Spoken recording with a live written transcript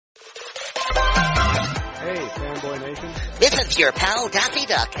Hey, Fanboy Nation. This is your pal Daffy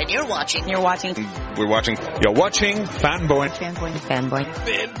Duck, and you're watching. You're watching Fanboy.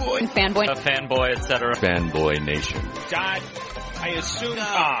 A fanboy, etc. Fanboy Nation. God, I assume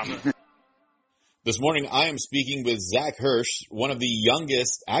Tom. This morning, I am speaking with Zach Hirsch, one of the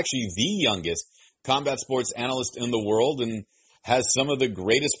youngest, actually the youngest, combat sports analyst in the world, and has some of the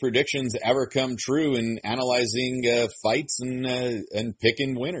greatest predictions ever come true in analyzing fights and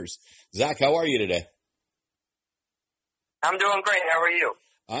picking winners. Zach, how are you today? I'm doing great. How are you?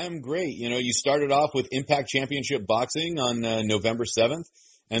 I'm great. You know, you started off with Impact Championship Boxing on November 7th,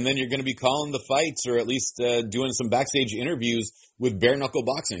 and then you're going to be calling the fights, or at least doing some backstage interviews with Bare Knuckle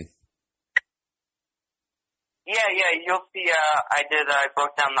Boxing. Yeah, you'll see, I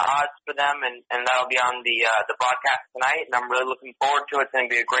broke down the odds for them, and that'll be on the broadcast tonight, and I'm really looking forward to it. It's going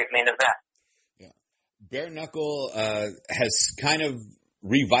to be a great main event. Yeah. Bare Knuckle has kind of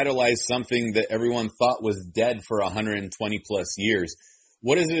revitalized something that everyone thought was dead for 120 plus years.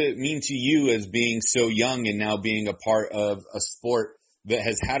 What does it mean to you as being so young and now being a part of a sport that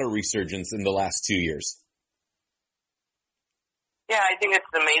has had a resurgence in the last 2 years? Yeah, I think it's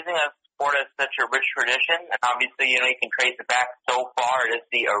amazing that sport has such a rich tradition, and obviously, you can trace it back so far. It is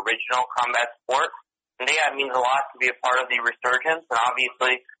the original combat sport, and yeah, it means a lot to be a part of the resurgence, and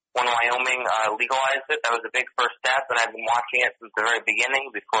obviously, when Wyoming legalized it, that was a big first step, and I've been watching it since the very beginning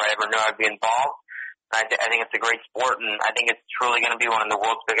before I ever knew I'd be involved. I think it's a great sport, and I think it's truly going to be one of the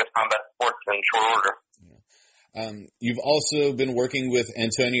world's biggest combat sports in short order. Yeah. You've also been working with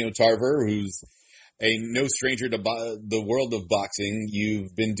Antonio Tarver, who's a no stranger to the world of boxing.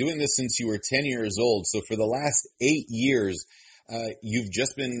 You've been doing this since you were 10 years old, so for the last 8 years, you've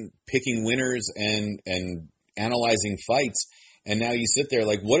just been picking winners and analyzing fights. And now you sit there,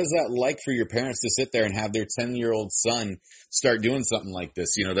 like, what is that like for your parents to sit there and have their 10-year-old son start doing something like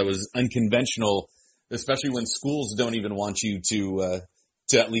this? You know, that was unconventional, especially when schools don't even want you to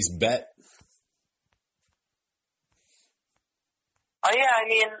at least bet. Oh yeah, I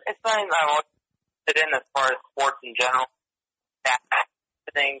mean, it's something I'm always interested in as far as sports in general. That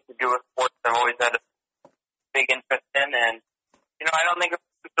thing to do with sports I've always had a big interest in, and I don't think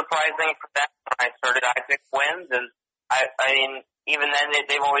it's surprising for that when I started. I picked wins, and I mean, even then,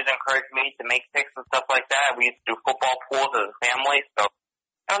 they've always encouraged me to make picks and stuff like that. We used to do football pools as a family, so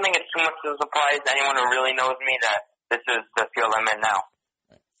I don't think it's too much of a surprise to anyone who really knows me that this is the field I'm in now.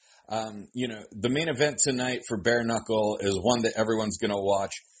 The main event tonight for Bare Knuckle is one that everyone's going to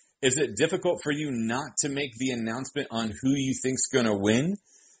watch. Is it difficult for you not to make the announcement on who you think's going to win?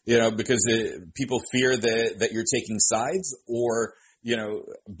 Because people fear that you're taking sides, or,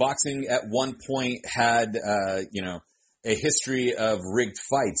 boxing at one point had, a history of rigged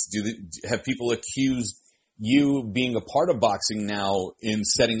fights. Have people accused you being a part of boxing now in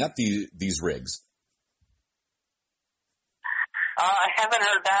setting up these rigs? I haven't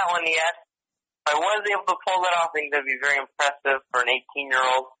heard that one yet. If I was able to pull that off, I think that'd be very impressive for an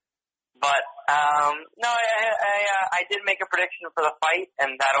 18-year-old. But no, I did make a prediction for the fight,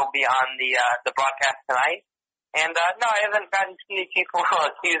 and that'll be on the broadcast tonight. And no, I haven't gotten too many people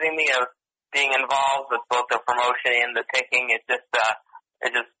accusing me of being involved with both the promotion and the picking. It's just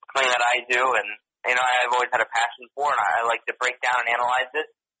something that I do, and I've always had a passion for, and I like to break down and analyze it.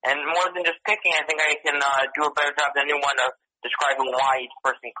 And more than just picking, I think I can do a better job than anyone of describing why each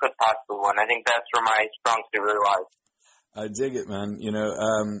person could possibly win. I think that's where my strong suit really lies. I dig it, man.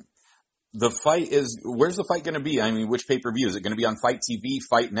 The fight where's the fight going to be? I mean, which pay-per-view? Is it going to be on Fight TV,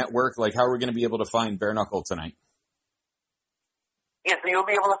 Fight Network? Like, how are we going to be able to find Bare Knuckle tonight? Yeah, so you'll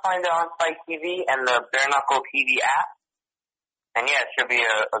be able to find it on Fight TV and the Bare Knuckle TV app. And yeah, it should be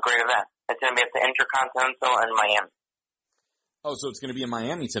a great event. It's going to be at the Intercontinental in Miami. Oh, so it's going to be in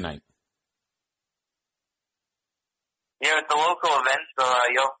Miami tonight. Yeah, it's a local event, so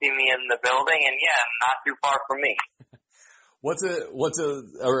you'll see me in the building, and yeah, not too far from me.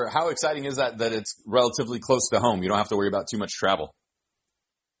 Or how exciting is that it's relatively close to home? You don't have to worry about too much travel.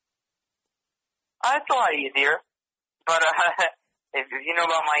 It's a lot easier, but if you know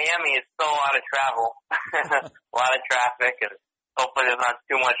about Miami, it's still a lot of travel, a lot of traffic, and hopefully there's not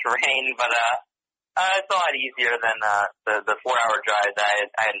too much rain, but it's a lot easier than the 4-hour drive that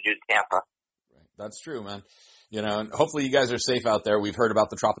I had to do to Tampa. Right. That's true, man. And hopefully you guys are safe out there. We've heard about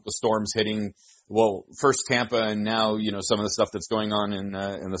the tropical storms hitting, first Tampa, and now, some of the stuff that's going on in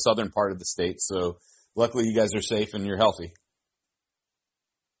the southern part of the state. So luckily you guys are safe and you're healthy.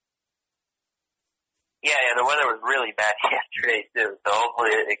 Yeah, the weather was really bad yesterday too, so hopefully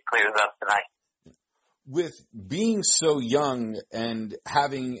it clears up tonight. With being so young and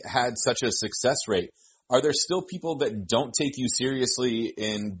having had such a success rate, are there still people that don't take you seriously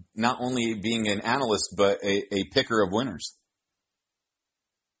in not only being an analyst, but a picker of winners?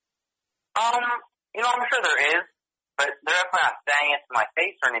 I'm sure there is, but they're definitely not saying it to my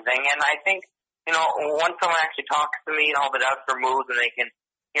face or anything. And I think, once someone actually talks to me and all the doubts are removed and they can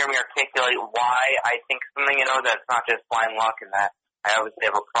hear me articulate why I think something, that's not just blind luck and that I obviously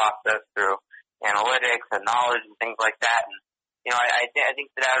have a process through analytics and knowledge and things like that. And, I think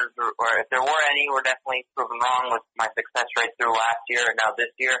the doubters, or if there were any, were definitely proven wrong with my success rate through last year and now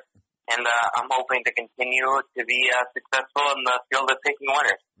this year. And I'm hoping to continue to be successful in the field of picking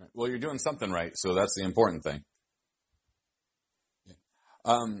winners. Well, you're doing something right, so that's the important thing.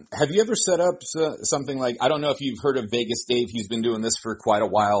 Have you ever set up something like, I don't know if you've heard of Vegas Dave. He's been doing this for quite a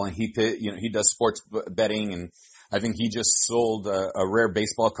while, and he does sports betting, and I think he just sold a rare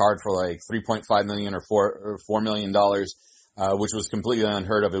baseball card for like $3.5 million or $4 million, which was completely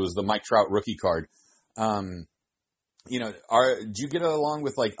unheard of. It was the Mike Trout rookie card. Do you get along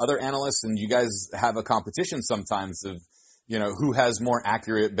with like other analysts, and you guys have a competition sometimes of, who has more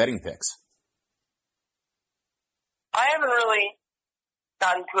accurate betting picks? I haven't really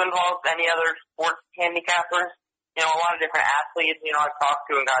gotten too involved with any other sports handicappers. A lot of different athletes, I've talked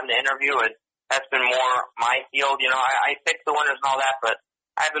to and gotten to interview, and that's been more my field. I pick the winners and all that, but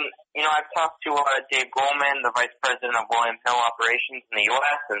I haven't, I've talked to Dave Goldman, the vice president of William Hill operations in the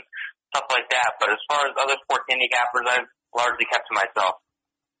U.S., and stuff like that. But as far as other sports handicappers, I've largely kept to myself.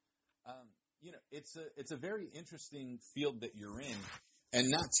 It's a very interesting field that you're in, and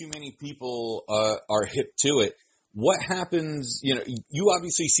not too many people are hip to it. What happens, you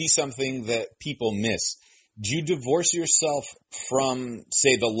obviously see something that people miss. Do you divorce yourself from,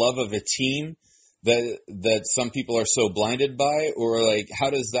 say, the love of a team that some people are so blinded by, or like, how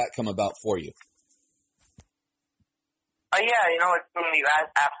does that come about for you? It's something you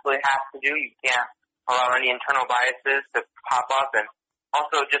absolutely have to do. You can't allow any internal biases to pop up. And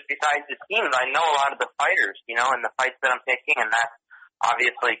also, just besides the teams, I know a lot of the fighters, and the fights that I'm picking, and that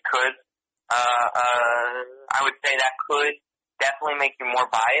obviously could, I would say that could definitely make you more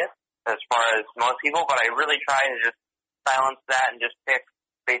biased as far as most people, but I really try to just silence that and just pick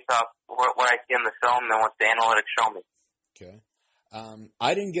based off what I see in the film and what the analytics show me. Okay.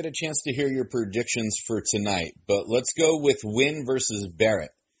 I didn't get a chance to hear your predictions for tonight, but let's go with Wynn versus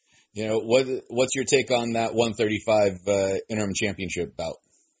Barrett. What's your take on that 135 interim championship bout?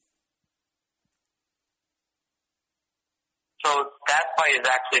 So that fight has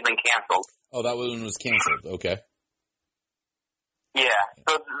actually been canceled. Oh, that one was canceled. Okay. Yeah.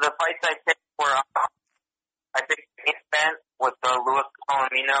 So the fights I picked were, I picked Spence with Luis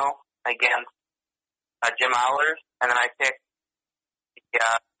Palomino against Jim Allers, and then I picked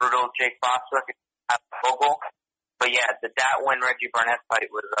brutal Jake Boswick at Vogel. But yeah, the Datwin Reggie Barnett fight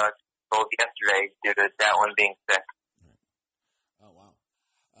was sold yesterday due to Datwin being sick. Oh wow.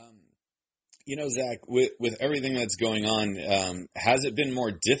 Zach, with everything that's going on, has it been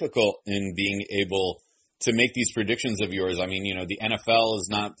more difficult in being able to make these predictions of yours? I mean, the NFL is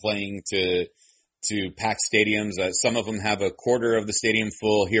not playing to pack stadiums. Some of them have a quarter of the stadium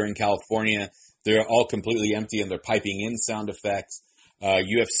full. Here in California, they're all completely empty and they're piping in sound effects.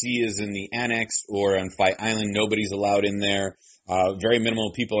 UFC is in the annex or on Fight Island. Nobody's allowed in there. Very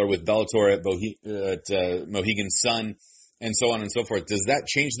minimal people are with Bellator at Mohegan Sun, and so on and so forth. Does that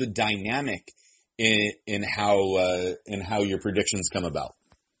change the dynamic in how your predictions come about?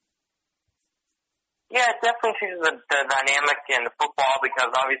 Yeah, it definitely changes the dynamic in football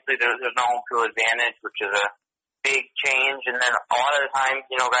because obviously there's no home field advantage, which is a big change. And then a lot of the times,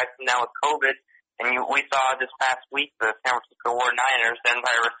 guys come down with COVID, and we saw this past week the San Francisco 49ers, the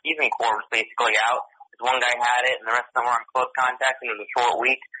entire receiving corps was basically out. One guy had it, and the rest of them were in close contact, and it was a short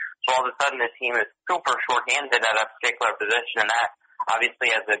week. So all of a sudden, the team is super short-handed at a particular position, and that obviously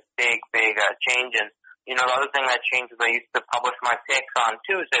has a big change. And, the other thing that changed is I used to publish my picks on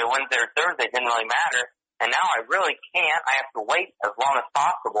Tuesday, Wednesday, or Thursday. It didn't really matter. And now I really can't. I have to wait as long as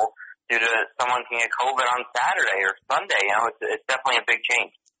possible due to someone can get COVID on Saturday or Sunday. It's definitely a big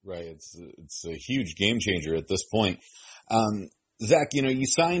change. Right. It's a huge game changer at this point. Zach, you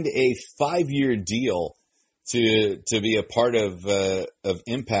signed a 5-year deal to be a part of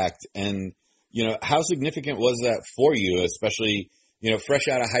Impact, and how significant was that for you, especially fresh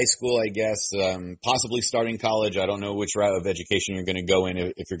out of high school, I guess, possibly starting college. I don't know which route of education you're going to go in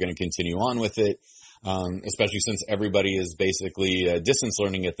if you're going to continue on with it, especially since everybody is basically distance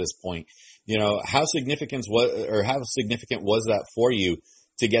learning at this point. How significant was that for you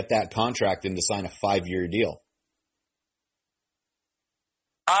to get that contract and to sign a 5-year deal?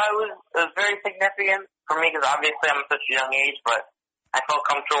 It was very significant for me because obviously I'm at such a young age, but I felt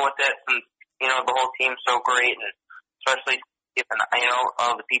comfortable with it since, the whole team's so great, and especially if,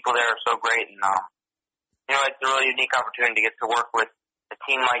 the people there are so great, and, it's a really unique opportunity to get to work with a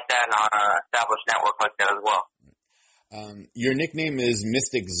team like that and on an established network like that as well. Your nickname is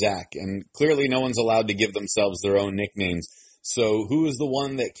Mystic Zach, and clearly no one's allowed to give themselves their own nicknames. So who is the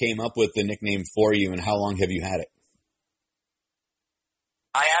one that came up with the nickname for you, and how long have you had it?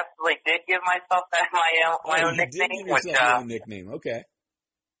 I absolutely did give myself my own nickname. Did give yourself your own nickname, okay.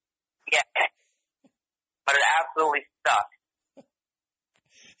 Yeah. But it absolutely stuck.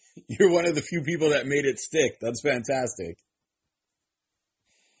 You're one of the few people that made it stick. That's fantastic.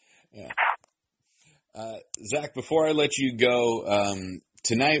 Yeah. Zach, before I let you go,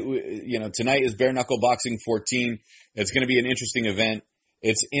 tonight is Bare Knuckle Boxing 14. It's going to be an interesting event.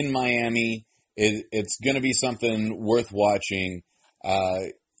 It's in Miami. It's going to be something worth watching.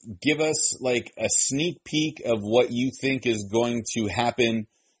 Give us like a sneak peek of what you think is going to happen,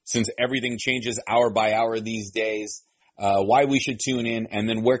 since everything changes hour by hour these days. Why we should tune in, and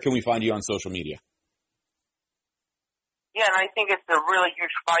then where can we find you on social media? Yeah, and I think it's a really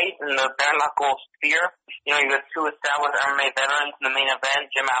huge fight in the bare knuckle sphere. You got two established MMA veterans in the main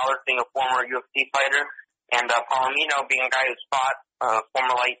event, Jim Allard being a former UFC fighter, and Palomino being a guy who's fought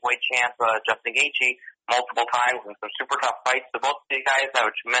former lightweight champ Justin Gaethje multiple times in some super tough fights. So both of these guys have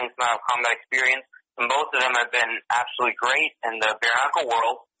a tremendous amount of combat experience, and both of them have been absolutely great in the bare knuckle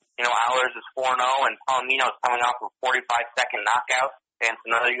world. Allers is 4-0, and Palomino is coming off a 45-second knockout against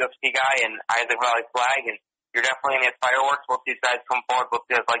another UFC guy, and Isaac Valley Flag, and you're definitely going to get fireworks. Both these guys come forward. Both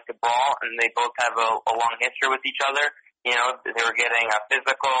guys like to brawl, and they both have a long history with each other. They were getting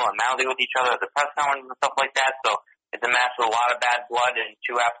physical and mouthy with each other at the press conferences and stuff like that. So it's a match with a lot of bad blood and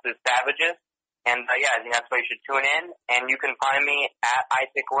two absolute savages. And, I think that's why you should tune in. And you can find me at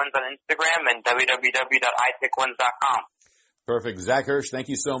iPickWins on Instagram and www.iPickWins.com. Perfect. Zach Hirsch, thank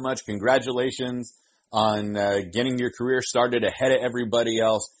you so much. Congratulations on getting your career started ahead of everybody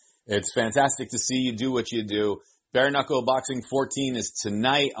else. It's fantastic to see you do what you do. Bare Knuckle Boxing 14 is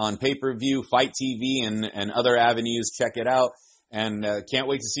tonight on pay-per-view, Fight TV, and other avenues. Check it out. And can't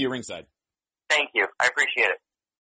wait to see you ringside. Thank you. I appreciate it.